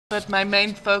But my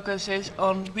main focus is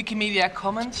on Wikimedia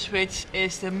Commons, which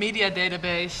is the media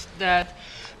database that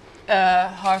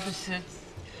harvested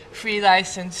free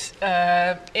license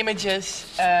images,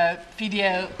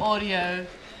 video, audio,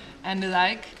 and the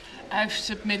like. I've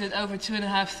submitted over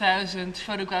 2,500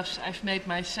 photographs I've made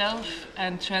myself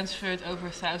and transferred over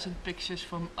 1,000 pictures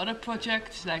from other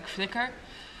projects like Flickr.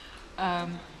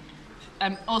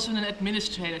 I'm also an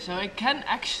administrator, so I can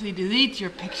actually delete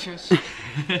your pictures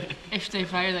if they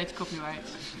violate copyright.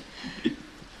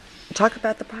 Talk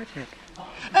about the project.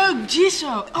 Oh,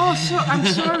 GSoW. Oh, I'm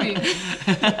sorry.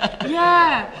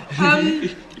 Yeah,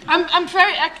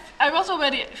 I was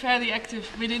already fairly active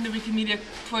within the Wikimedia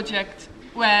project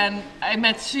when I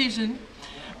met Susan.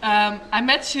 I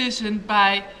met Susan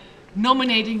by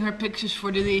nominating her pictures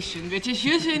for deletion, which is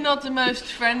usually not the most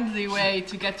friendly way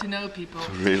to get to know people.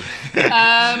 Really?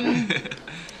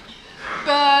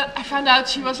 But I found out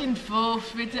she was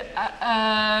involved with the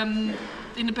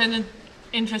independent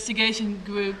investigation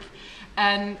group,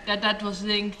 and that was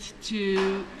linked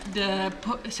to the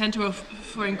Center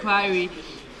for Inquiry.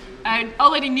 I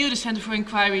already knew the Center for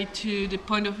Inquiry to the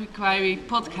Point of Inquiry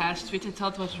podcast, which I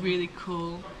thought was really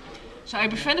cool. So I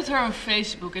befriended her on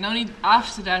Facebook, and only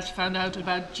after that found out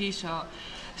about GSoW.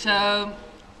 So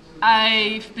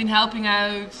I've been helping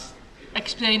out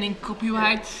explaining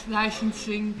copyright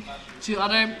licensing to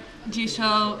other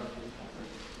GSoW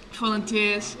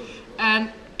volunteers,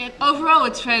 and overall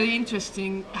it's very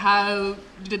interesting how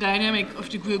the dynamic of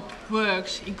the group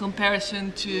works in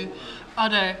comparison to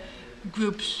other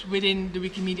groups within the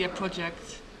Wikimedia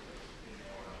project.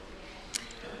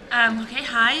 Okay,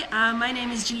 hi, my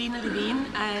name is Jelena Levine,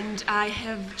 and I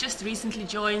have just recently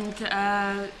joined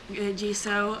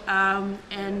GSoW,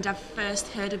 and I've first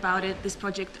heard about this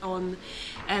project on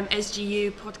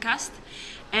SGU podcast.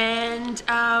 And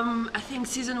I think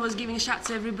Susan was giving a shout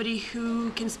to everybody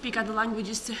who can speak other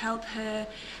languages to help her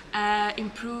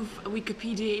improve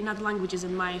Wikipedia in other languages,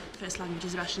 and my first language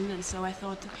is Russian, and so I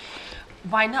thought,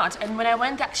 why not? And when I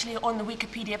went actually on the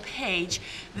Wikipedia page,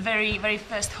 the very, very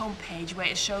first homepage where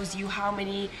it shows you how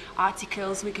many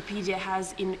articles Wikipedia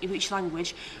has in which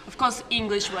language, of course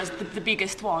English was the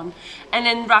biggest one, and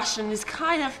then Russian is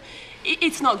kind of,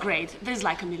 it's not great. There's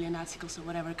like 1 million articles or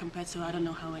whatever compared to I don't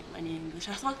know how many English.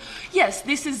 I thought, yes,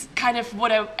 this is kind of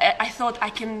what I thought I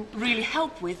can really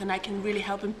help with, and I can really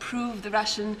help improve the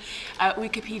Russian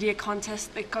Wikipedia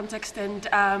context and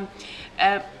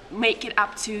make it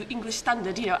up to English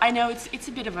standard. You know, I know it's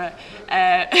a bit of a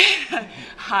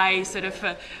high sort of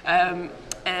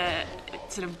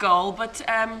goal, but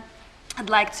I'd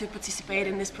like to participate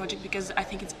in this project because I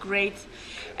think it's great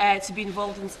to be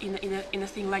involved in a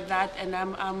thing like that, and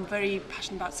I'm very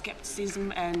passionate about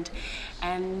skepticism, and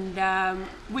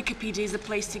Wikipedia is the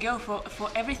place to go for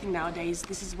everything nowadays.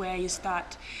 This is where you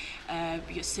start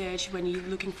your search when you're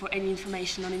looking for any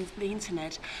information on the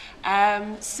internet.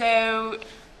 So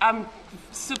I'm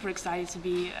super excited to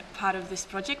be part of this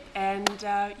project, and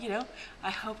you know, I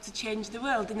hope to change the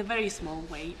world in a very small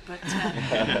way, but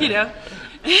you know.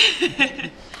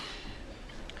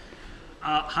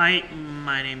 Hi,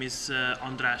 my name is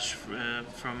András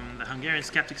from the Hungarian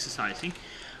Skeptic Society,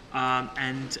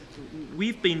 and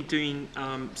we've been doing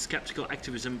skeptical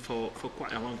activism for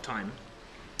quite a long time.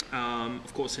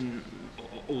 Of course,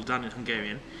 all done in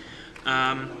Hungarian.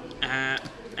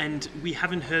 And we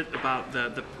haven't heard about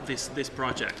this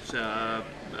project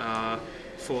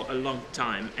for a long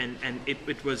time, and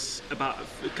it was about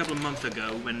a couple of months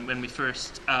ago when we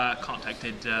first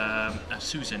contacted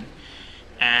Susan,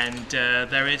 and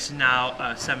there is now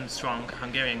a 7-strong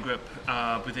Hungarian group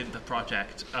within the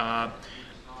project, of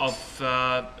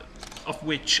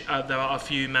which there are a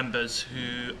few members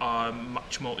who are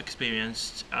much more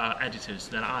experienced editors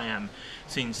than I am,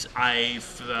 since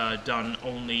I've done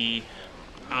only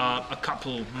a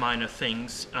couple minor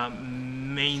things,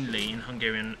 mainly in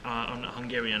Hungarian on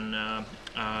Hungarian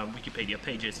Wikipedia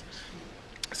pages.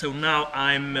 So now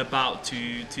I'm about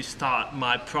to start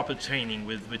my proper training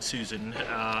with Susan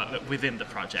within the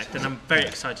project, and I'm very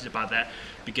excited about that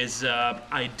because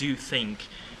I do think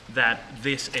that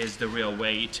this is the real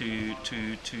way to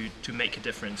make a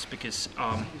difference, because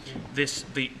these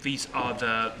are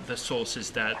the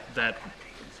sources that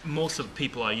most of the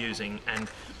people are using, and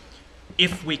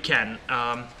if we can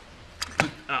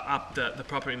put up the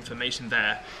proper information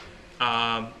there,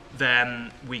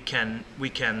 then we can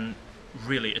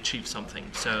really achieve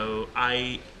something. So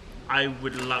I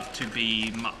would love to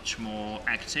be much more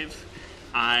active.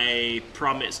 I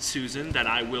promised Susan that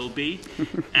I will be,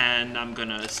 and I'm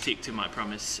gonna stick to my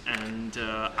promise, and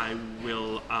I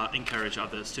will encourage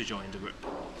others to join the group.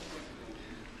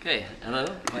 Okay, hello,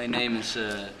 my name is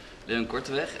Leon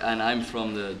Korteweg and I'm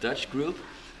from the Dutch group,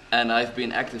 and I've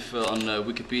been active on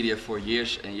Wikipedia for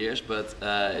years and years, but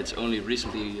it's only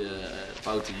recently,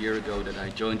 about a year ago, that I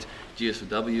joined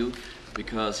GSoW,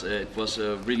 because it was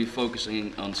really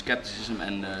focusing on skepticism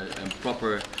and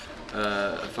proper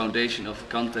foundation of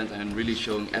content and really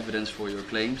showing evidence for your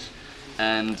claims,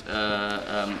 and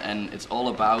it's all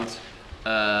about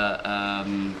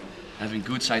having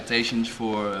good citations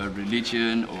for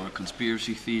religion or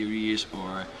conspiracy theories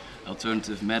or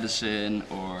alternative medicine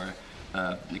or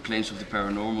the claims of the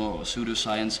paranormal or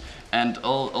pseudoscience, and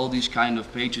all these kind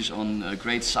of pages on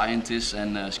great scientists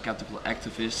and skeptical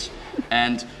activists.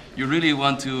 And you really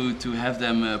want to have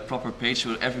them a proper page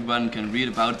so everyone can read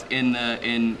about it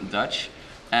in Dutch.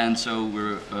 And so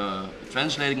we're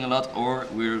translating a lot, or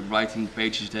we're writing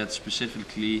pages that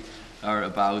specifically are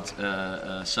about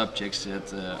subjects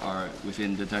that are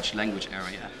within the Dutch language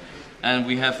area. And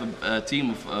we have a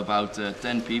team of about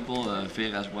 10 people.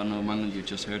 Vera is one among them, you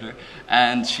just heard her.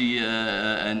 And she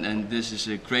and this is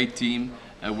a great team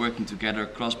working together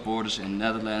across borders in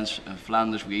Netherlands,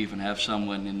 Flanders. We even have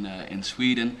someone in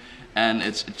Sweden. And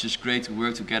it's just great to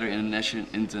work together in an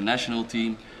international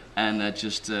team and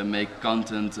just make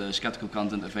content, skeptical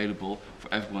content available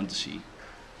for everyone to see.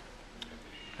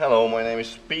 Hello, my name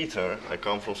is Peter. I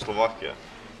come from Slovakia,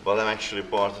 but I'm actually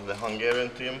part of the Hungarian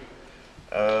team.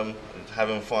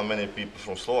 Haven't found many people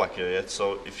from Slovakia yet,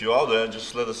 so if you're out there,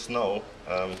 just let us know.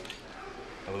 That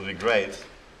would be great.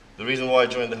 The reason why I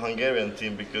joined the Hungarian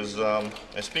team because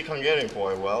I speak Hungarian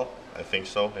quite well. I think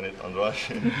so, in it, András.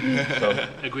 So,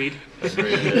 Agreed.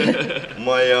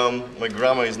 My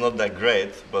grammar is not that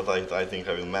great, but I think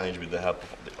I will manage with the help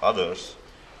of the others.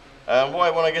 Why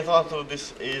I want to get out of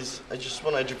this is I just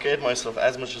want to educate myself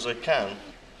as much as I can.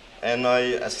 And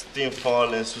as Tim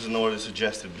Farley and Susan already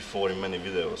suggested before in many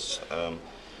videos,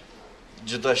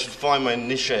 just I should find my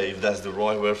niche, if that's the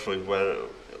right word for it, where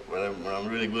I'm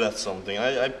really good at something.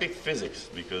 I picked physics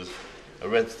because I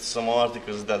read some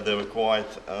articles that they were quite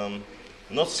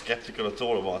not skeptical at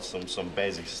all about some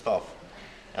basic stuff.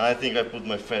 And I think I put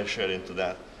my fair share into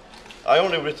that. I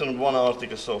only written one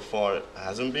article so far. It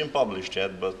hasn't been published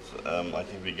yet, but I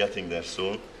think we're getting there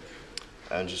soon.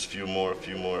 And just a few more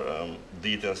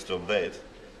details to update.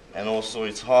 And also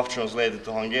it's half translated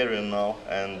to Hungarian now,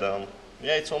 and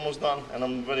yeah, it's almost done, and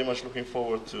I'm very much looking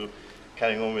forward to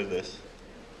carrying on with this.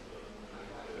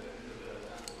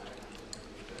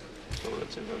 So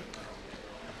that's it then.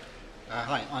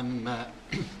 Hi, I'm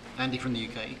Andy from the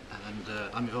UK, and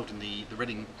I'm involved in the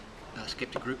Reading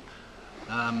Skeptic group.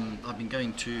 I've been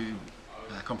going to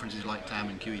conferences like TAM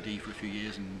and QED for a few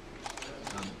years, and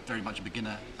I'm very much a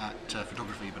beginner at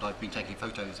photography, but I've been taking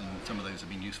photos and some of those have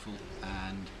been useful,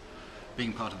 and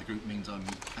being part of the group means I'm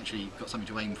actually got something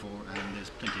to aim for, and there's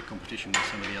plenty of competition with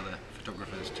some of the other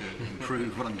photographers to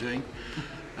improve what I'm doing.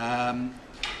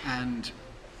 And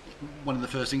one of the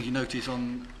first things you notice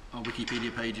on our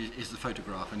Wikipedia page is the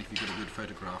photograph, and if you've got a good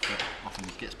photograph, that often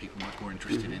gets people much more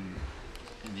interested in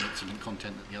the excellent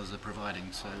content that the others are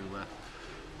providing, so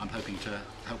I'm hoping to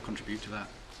help contribute to that.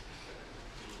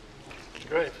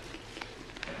 Great.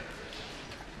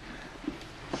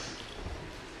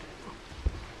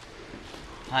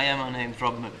 Hi, my name's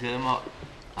Rob McDermott.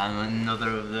 I'm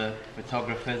another of the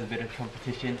photographers, a bit of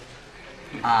competition.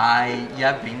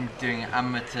 I've been doing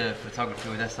amateur photography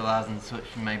with SLRs and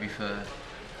such maybe for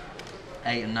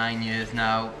 8 or 9 years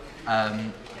now.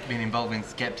 Been involved in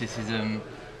skepticism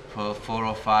for 4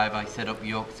 or 5. I set up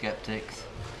York Skeptics.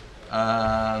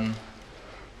 I've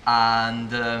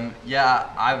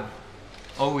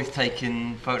always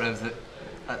taken photos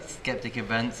at skeptic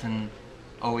events and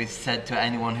always said to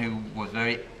anyone who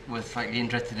was slightly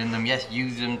interested in them, yes,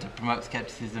 use them to promote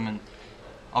skepticism, and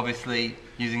obviously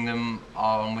using them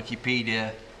on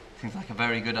Wikipedia seems like a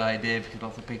very good idea because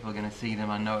lots of people are going to see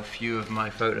them. I know a few of my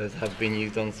photos have been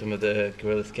used on some of the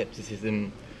guerrilla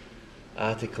skepticism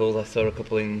articles. I saw a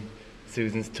couple in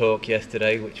Susan's talk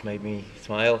yesterday, which made me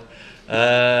smile.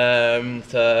 And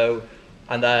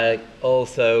I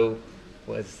also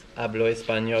hablo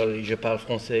español y je parle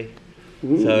français.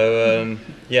 So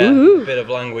a bit of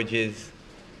languages,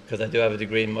 because I do have a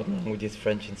degree in modern languages,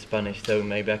 French and Spanish, so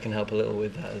maybe I can help a little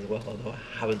with that as well, although I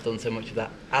haven't done so much of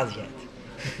that as yet.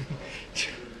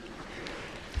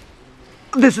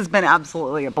 This has been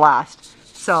absolutely a blast.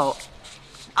 So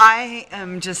I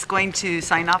am just going to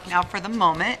sign off now for the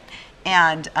moment,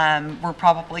 and we're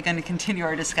probably going to continue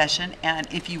our discussion. And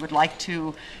if you would like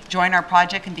to join our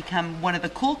project and become one of the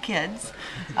cool kids,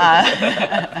 the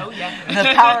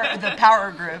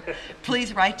power group,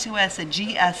 please write to us at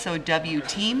GSoW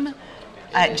team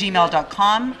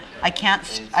gmail.com. I can't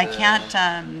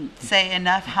say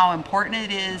enough how important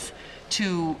it is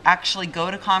to actually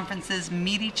go to conferences,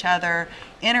 meet each other,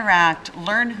 interact,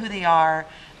 learn who they are,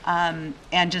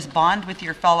 and just bond with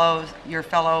your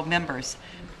fellow members.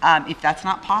 If that's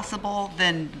not possible,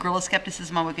 then Guerrilla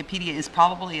Skepticism on Wikipedia is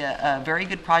probably a very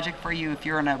good project for you if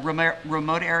you're in a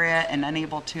remote area and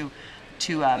unable to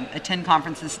attend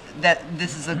conferences.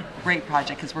 This is a great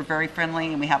project because we're very friendly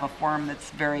and we have a forum that's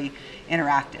very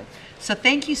interactive. So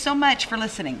thank you so much for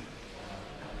listening.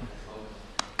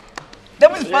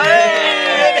 That was fun!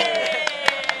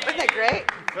 Wasn't that great?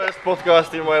 First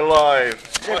podcast in my life.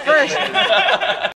 First.